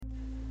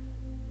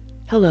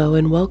Hello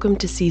and welcome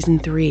to Season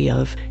 3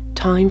 of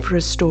Time for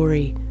a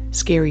Story,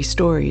 Scary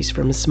Stories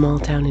from a Small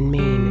Town in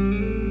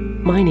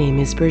Maine. My name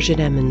is Bridget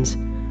Emmons.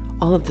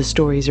 All of the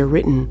stories are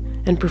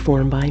written and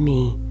performed by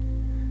me.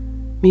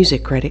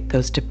 Music credit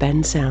goes to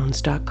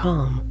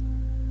bensounds.com.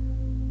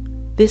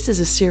 This is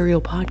a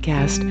serial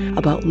podcast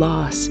about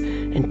loss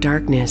and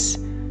darkness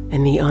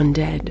and the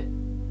undead.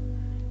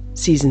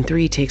 Season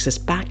 3 takes us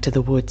back to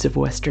the woods of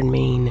Western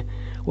Maine,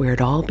 where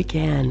it all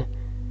began.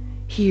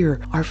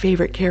 Here, our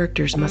favorite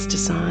characters must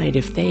decide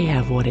if they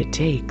have what it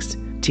takes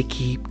to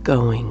keep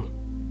going.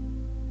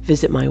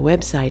 Visit my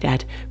website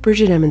at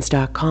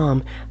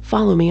bridgetemmons.com.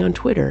 Follow me on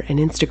Twitter and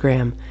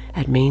Instagram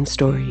at Maine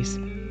Stories.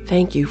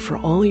 Thank you for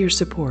all your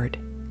support,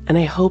 and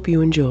I hope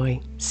you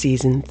enjoy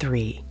Season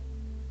 3.